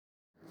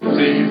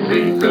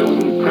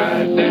Ezekiel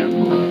cried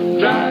them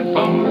dry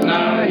bones.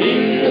 Now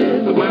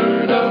hear the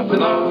word of the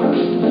Lord.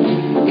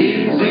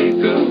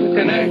 Ezekiel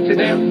connected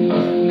them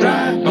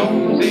dry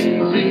bones.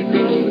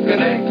 Ezekiel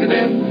connected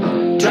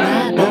them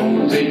dry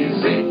bones.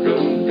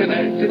 Ezekiel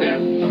connected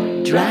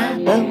them dry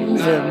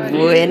bones.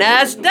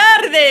 Buenas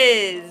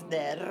tardes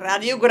de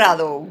Radio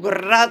Grado,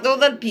 Grado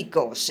del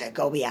Pico,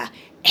 Segovia,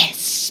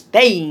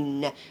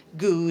 Spain.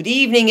 Good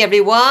evening,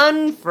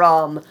 everyone,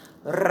 from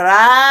Radio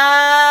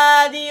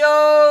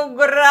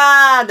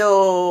Grado.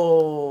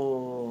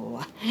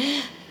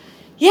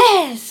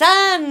 Yes,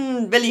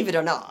 and believe it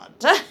or not,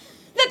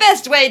 the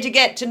best way to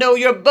get to know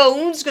your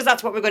bones, because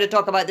that's what we're going to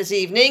talk about this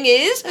evening,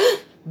 is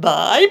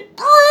by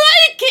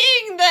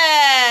breaking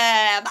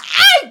them.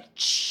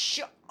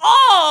 Ouch!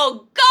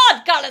 Oh,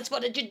 God, Carlos,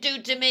 what did you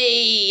do to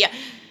me?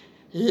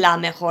 La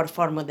mejor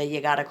forma de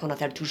llegar a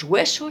conocer tus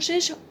huesos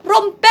es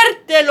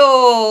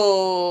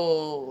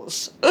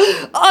rompértelos.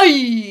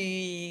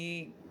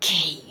 Ay,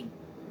 qué...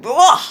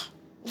 Oh.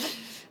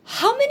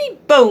 How many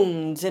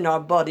bones in our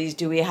bodies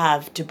do we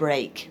have to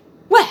break?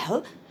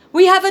 Well,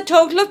 we have a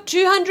total of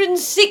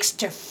 206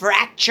 to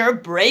fracture,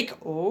 break,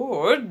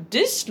 or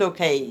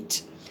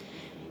dislocate.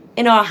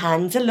 In our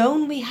hands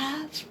alone we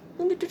have...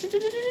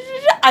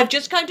 I've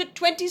just counted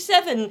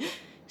 27.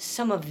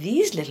 Some of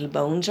these little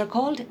bones are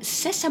called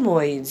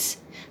sesamoids.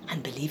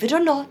 And believe it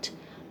or not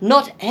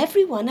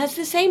everyone has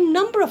the same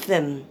number of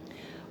them.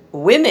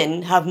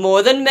 Women have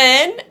more than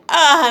men,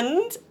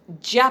 and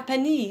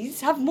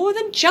Japanese have more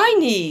than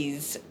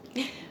Chinese.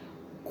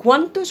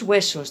 ¿Cuántos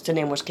huesos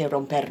tenemos que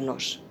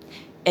rompernos?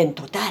 En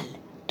total,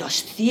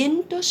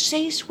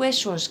 206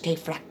 huesos que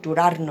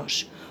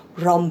fracturarnos,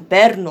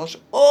 rompernos,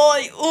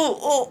 ¡ay!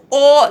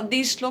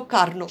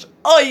 Dislocarnos,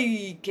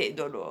 ¡ay! ¡Qué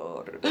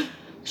dolor!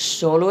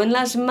 Solo en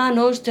las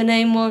manos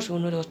tenemos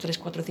 1, 2, 3,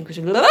 4, 5,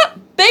 6,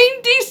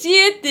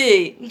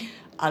 27.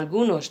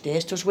 Algunos de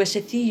estos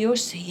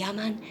huesecillos se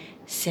llaman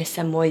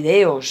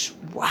sesamoideos.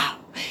 ¡Wow!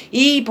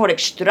 Y por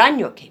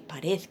extraño que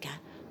parezca,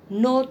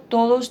 no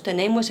todos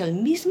tenemos el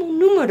mismo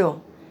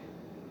número.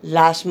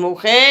 Las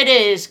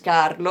mujeres,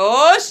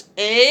 Carlos,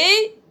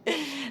 ¿eh?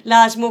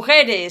 Las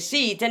mujeres,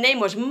 sí,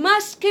 tenemos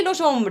más que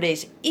los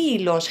hombres, y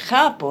los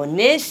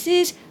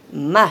japoneses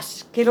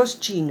más que los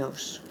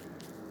chinos.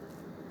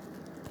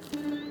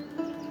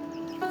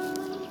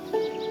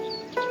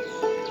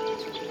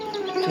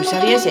 ¿Tú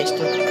sabías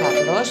esto,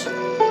 Carlos?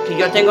 Que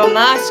yo tengo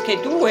más que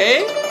tú,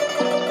 ¿eh?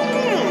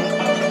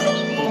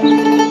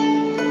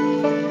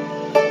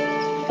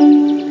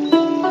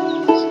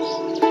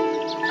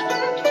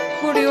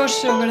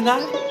 Curioso,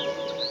 ¿verdad?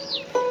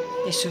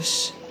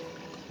 Esos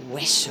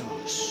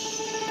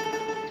huesos.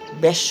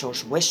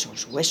 Besos,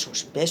 huesos,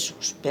 huesos,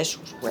 besos,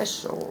 besos,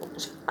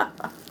 huesos.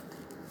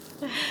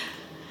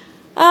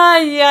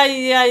 Ay,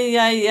 ay, ay,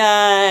 ay,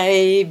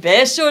 ay.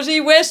 Besos y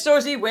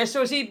huesos y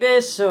huesos y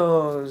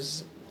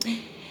besos.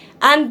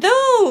 And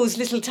those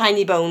little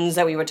tiny bones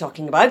that we were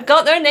talking about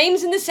got their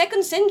names in the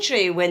 2nd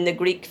century when the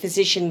Greek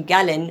physician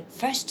Galen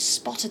first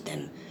spotted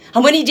them.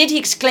 And when he did, he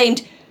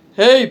exclaimed,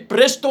 "Hey,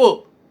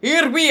 presto!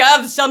 Here we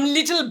have some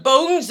little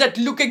bones that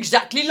look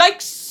exactly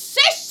like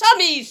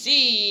sesame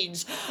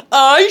seeds.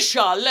 I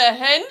shall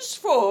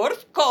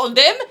henceforth call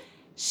them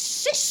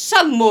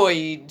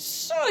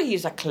sesamoids." Oh,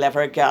 he's a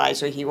clever guy,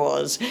 so he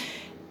was.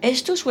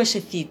 Estos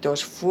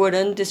huesecitos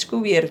fueron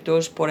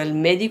descubiertos por el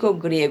médico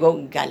griego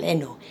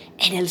Galeno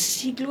en el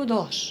siglo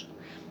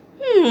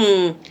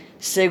II.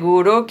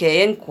 Seguro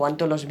que en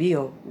cuanto los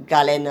vio,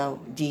 Galeno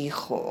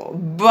dijo,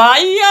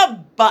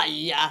 "Vaya,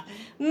 vaya,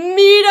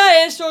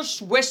 mira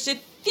esos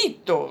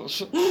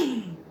huesecitos.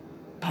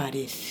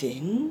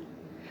 Parecen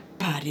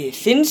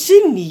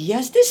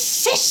semillas de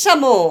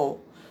sésamo.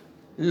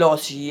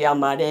 Los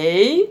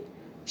llamaré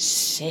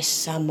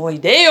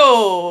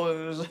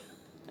sesamoideos."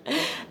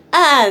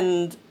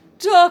 And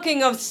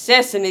talking of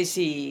sesame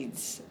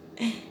seeds,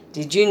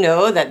 did you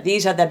know that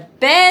these are the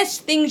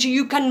best things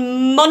you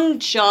can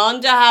munch on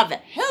to have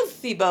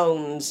healthy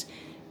bones?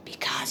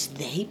 Because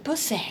they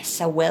possess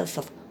a wealth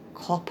of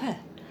copper,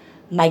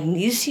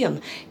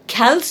 magnesium,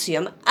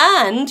 calcium,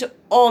 and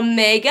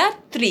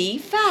omega-3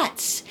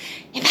 fats.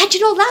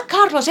 Imagine all that,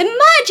 Carlos.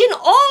 Imagine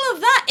all of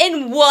that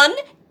in one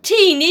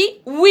teeny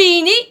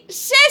weeny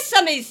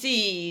sesame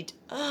seed.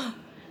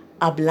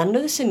 Hablando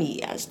de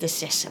semillas de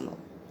sésamo,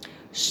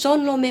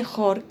 son lo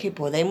mejor que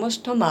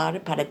podemos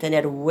tomar para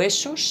tener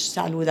huesos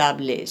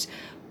saludables,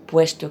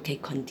 puesto que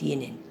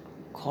contienen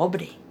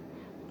cobre,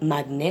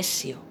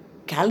 magnesio,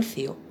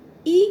 calcio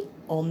y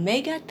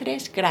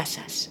omega-3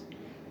 grasas.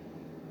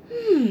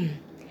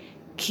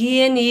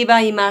 ¿Quién iba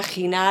a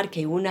imaginar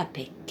que una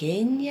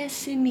pequeña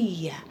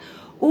semilla,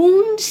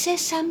 un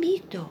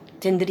sesamito,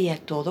 tendría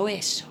todo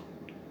eso?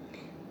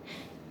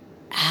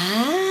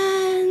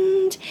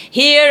 And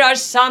here are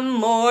some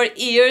more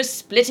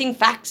ear-splitting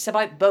facts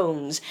about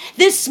bones.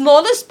 The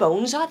smallest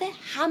bones are the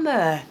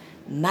hammer,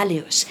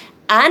 malleus,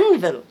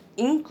 anvil,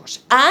 incus,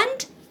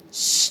 and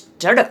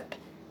stirrup,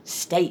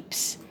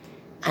 stapes.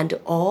 And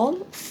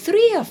all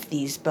 3 of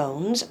these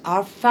bones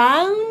are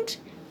found,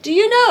 do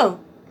you know,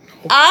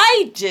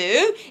 I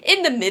do,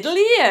 in the middle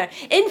ear.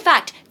 In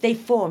fact, they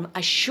form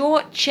a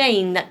short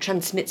chain that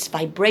transmits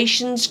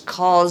vibrations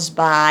caused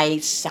by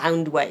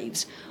sound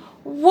waves.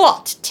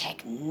 What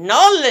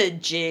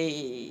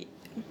technology!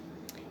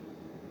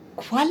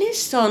 ¿Cuáles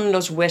son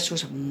los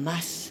huesos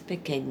más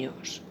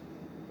pequeños?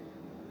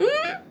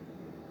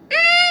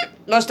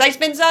 ¿Lo estáis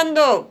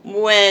pensando?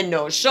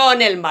 Bueno,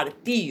 son el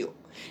martillo,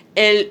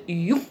 el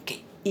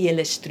yunque y el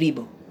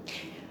estribo.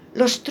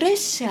 Los tres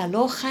se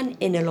alojan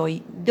en el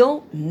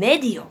oído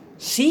medio.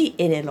 Sí,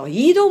 en el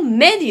oído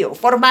medio,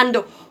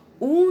 formando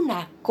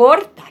una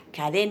corta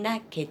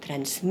cadena que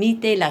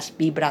transmite las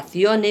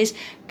vibraciones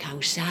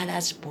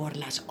causadas por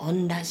las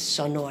ondas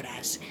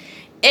sonoras.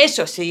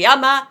 Eso se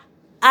llama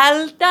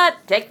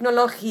alta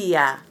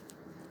tecnología.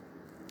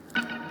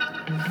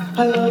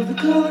 I love the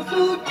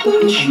colorful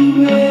clothes she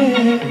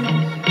wears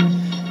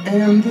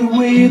and the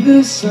way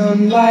the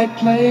sunlight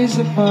plays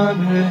upon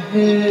her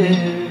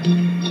hair.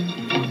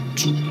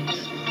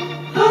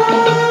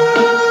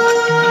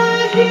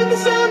 I hear the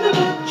sound of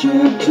a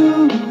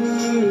gentle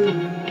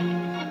wind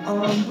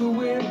on the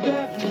wind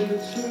that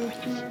lifts her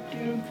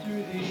perfume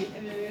through the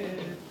air.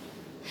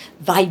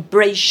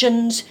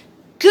 Vibrations,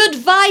 good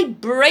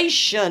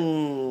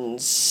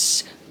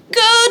vibrations.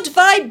 Good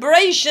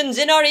vibrations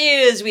in our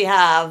ears we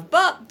have.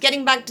 But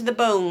getting back to the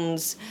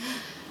bones.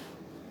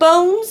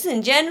 Bones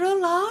in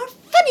general are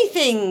funny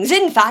things.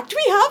 In fact,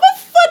 we have a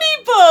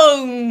funny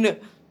bone,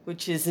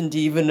 which isn't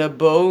even a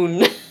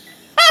bone.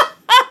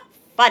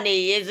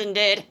 Funny, isn't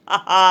it?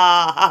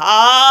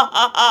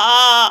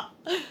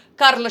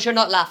 Carlos, you're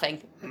not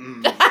laughing.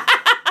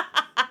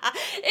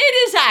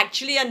 It is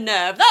actually a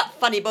nerve. That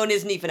funny bone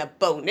isn't even a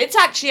bone. It's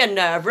actually a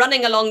nerve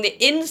running along the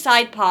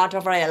inside part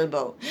of our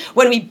elbow.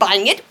 When we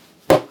bang it,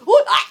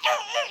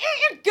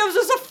 it gives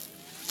us a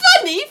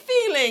funny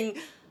feeling.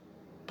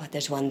 But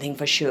there's one thing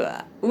for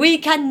sure. We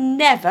can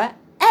never,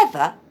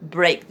 ever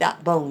break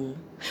that bone.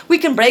 We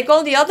can break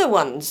all the other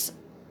ones.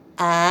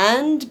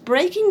 And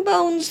breaking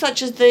bones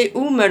such as the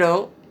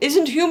húmero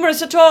isn't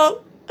humorous at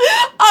all.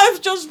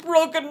 I've just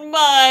broken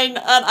mine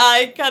and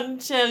I can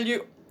tell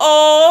you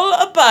all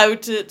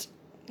about it.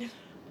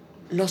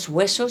 Los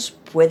huesos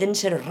pueden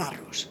ser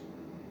raros.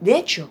 De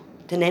hecho,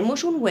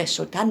 tenemos un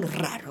hueso tan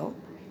raro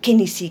que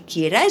ni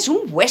siquiera es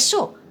un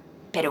hueso.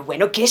 Pero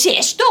bueno, ¿qué es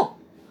esto?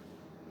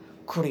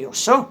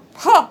 Curioso.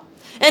 ¡Ja!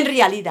 En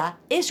realidad,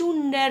 es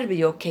un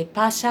nervio que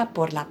pasa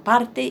por la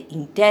parte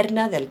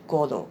interna del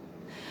codo.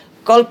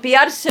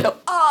 Golpeárselo,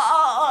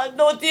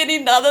 no tiene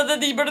nada de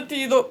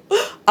divertido.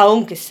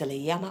 Aunque se le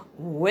llama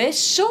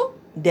hueso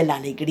de la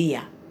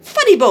alegría.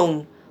 Funny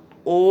bone.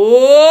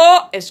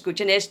 Oh,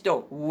 escuchen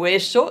esto,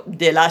 hueso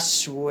de la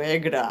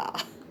suegra.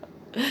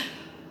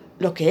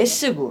 Lo que es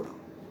seguro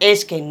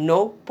es que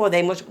no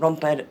podemos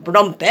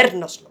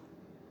rompérnoslo.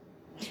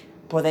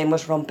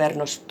 Podemos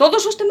rompernos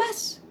todos los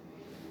demás.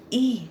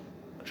 Y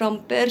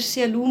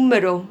romperse el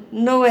húmero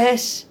no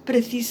es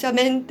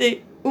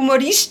precisamente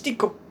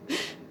humorístico.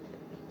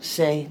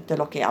 Sé de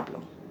lo que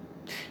hablo.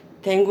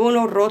 Tengo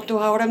uno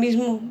roto ahora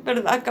mismo,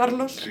 ¿verdad,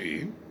 Carlos?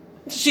 Sí.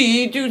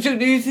 Sí,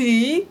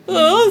 sí.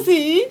 Oh,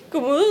 sí.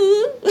 ¿Cómo?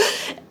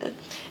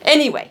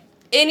 Anyway,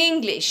 in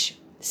English,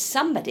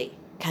 somebody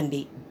can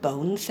be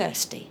bone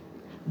thirsty,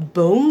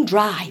 bone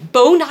dry,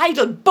 bone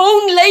idle,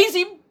 bone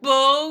lazy,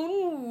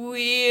 bone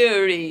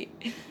weary.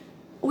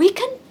 We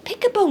can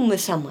pick a bone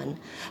with someone,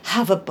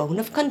 have a bone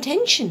of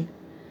contention.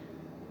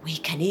 We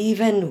can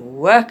even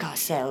work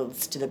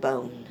ourselves to the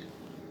bone.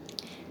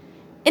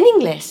 En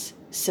inglés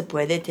se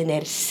puede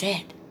tener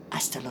sed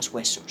hasta los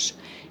huesos,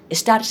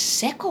 estar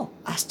seco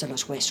hasta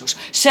los huesos,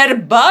 ser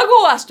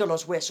vago hasta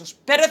los huesos,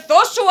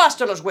 perezoso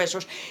hasta los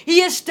huesos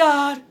y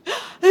estar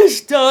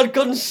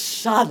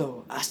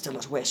cansado hasta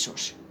los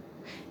huesos.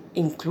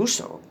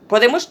 Incluso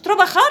podemos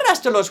trabajar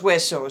hasta los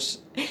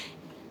huesos.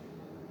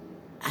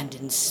 And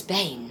in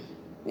Spain,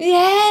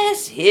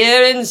 yes,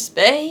 here in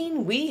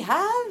Spain we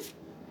have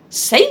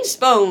saints'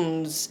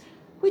 bones,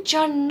 which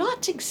are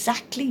not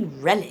exactly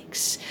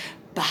relics,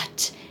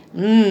 but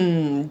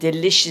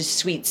delicious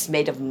sweets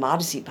made of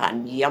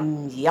marzipan.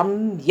 Yum,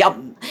 yum,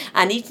 yum.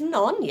 And eaten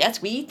on,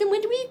 yes, we eat them. When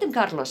do we eat them,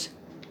 Carlos?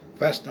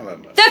 1st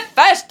November. The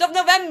 1st of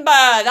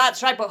November!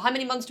 That's right, but how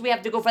many months do we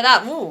have to go for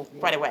that? Ooh,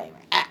 quite a way.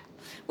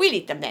 We'll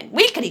eat them then.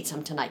 We can eat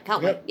some tonight,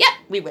 can't Yep. we? Yeah,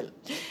 we will.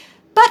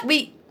 But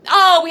we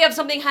have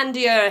something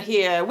handier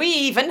here. We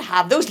even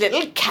have those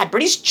little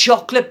Cadbury's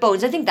chocolate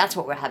bones. I think that's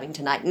what we're having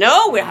tonight.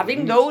 No, we're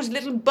having those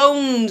little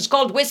bones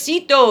called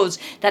huesitos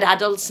that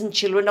adults and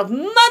children have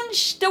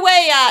munched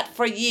away at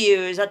for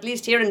years, at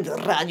least here in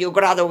Radio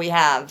Grado we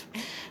have.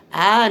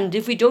 And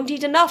if we don't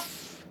eat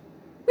enough,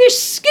 we're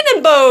skin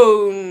and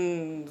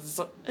bones.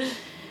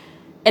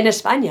 En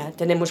España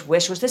tenemos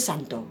huesos de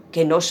santo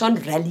que no son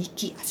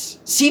reliquias,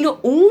 sino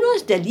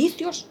unos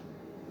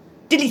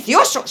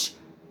deliciosos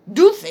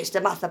dulces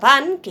de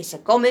mazapán que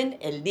se comen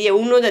el día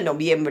 1 de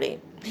noviembre.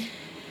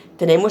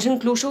 Tenemos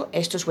incluso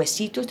estos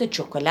huesitos de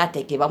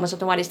chocolate que vamos a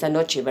tomar esta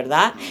noche,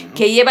 ¿verdad?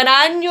 Que llevan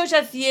años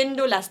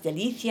haciendo las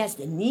delicias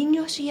de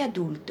niños y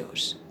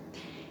adultos.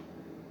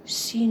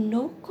 Si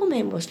no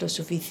comemos lo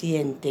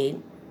suficiente,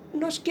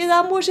 nos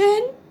quedamos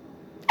en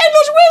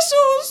los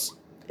huesos.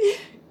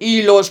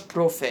 Y los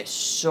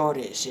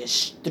profesores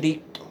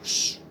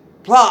estrictos,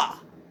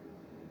 ¡pah!,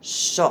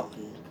 son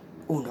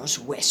unos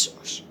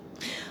huesos.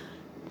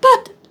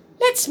 But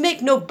let's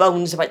make no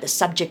bones about the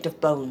subject of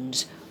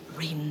bones.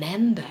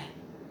 Remember,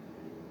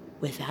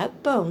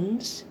 without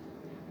bones,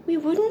 we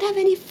wouldn't have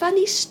any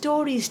funny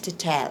stories to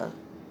tell.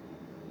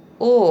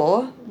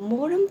 Or,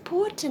 more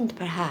important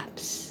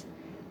perhaps,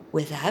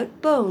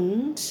 without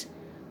bones,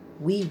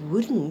 we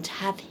wouldn't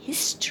have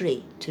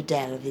history to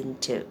delve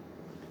into.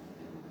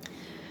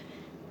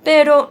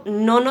 Pero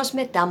no nos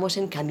metamos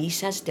en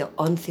camisas de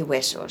 11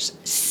 huesos.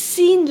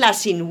 Sin la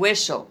sin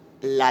hueso,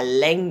 la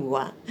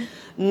lengua,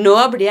 no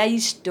habría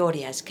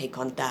historias que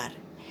contar.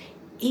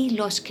 Y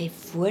los que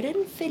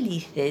fueron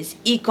felices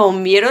y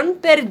comieron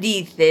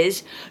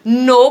perdices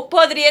no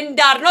podrían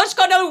darnos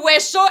con el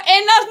hueso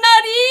en las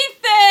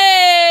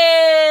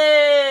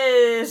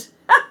narices.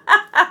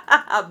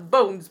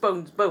 Bones,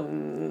 bones,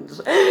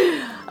 bones.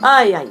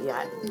 Ay, ay,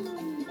 ay.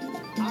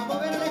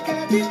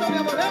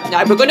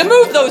 Now we're going to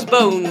move those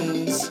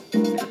bones.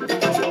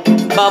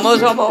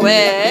 Vamos a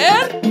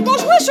mover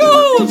los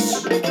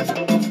huesos.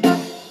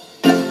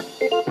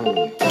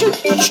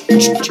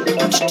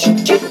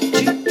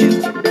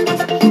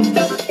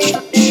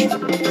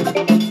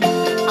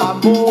 A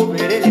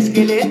mover el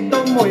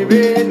esqueleto,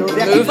 muévelo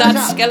de aquí Move para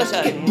that allá.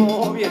 skeleton. Que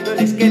moviendo el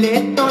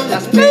esqueleto,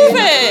 las Move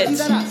penas it.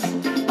 olvidarás.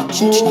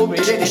 A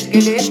mover el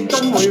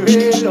esqueleto,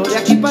 muévelo de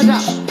aquí para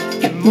allá.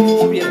 Que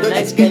moviendo el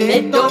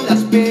esqueleto, las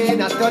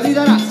penas te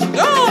olvidarás.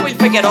 Oh, we'll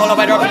forget all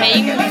about our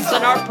pains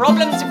and our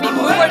problems if we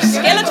move our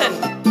skeleton.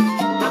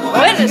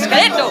 Mover el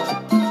esqueleto.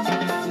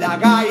 La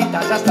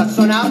gaita ya está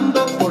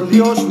sonando, por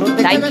Dios no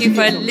te Thank quedes you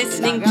for quieto.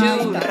 listening La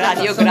to gaita ya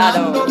Radio está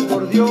sonando, Grado.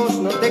 por Dios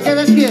no te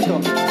quedes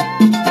quieto.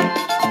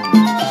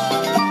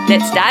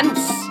 Let's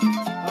dance.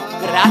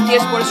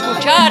 Gracias por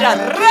escuchar a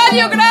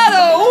Radio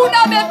Grado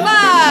una vez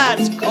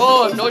más,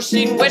 con o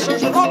sin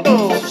huesos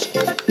rotos.